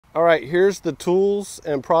All right, here's the tools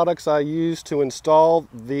and products I use to install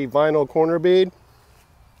the vinyl corner bead.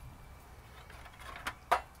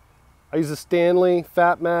 I use a Stanley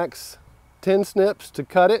Fat Max 10 snips to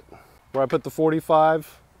cut it, where I put the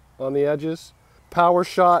 45 on the edges. Power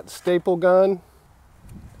Shot staple gun,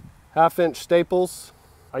 1/2-inch staples.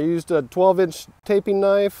 I used a 12-inch taping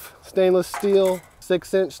knife, stainless steel,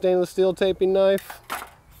 6-inch stainless steel taping knife,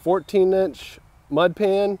 14-inch mud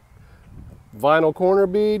pan, vinyl corner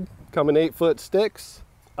bead, come in 8-foot sticks.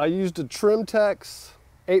 I used a Trimtex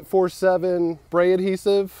 847 spray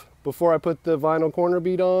adhesive before I put the vinyl corner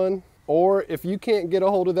bead on. Or if you can't get a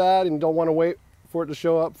hold of that and don't want to wait for it to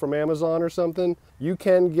show up from Amazon or something, you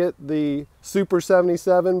can get the Super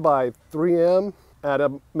 77 by 3M at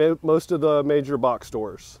most of the major box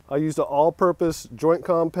stores. I used an all-purpose joint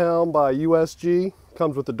compound by USG,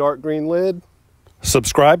 comes with a dark green lid.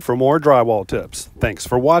 Subscribe for more drywall tips. Thanks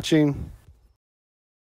for watching.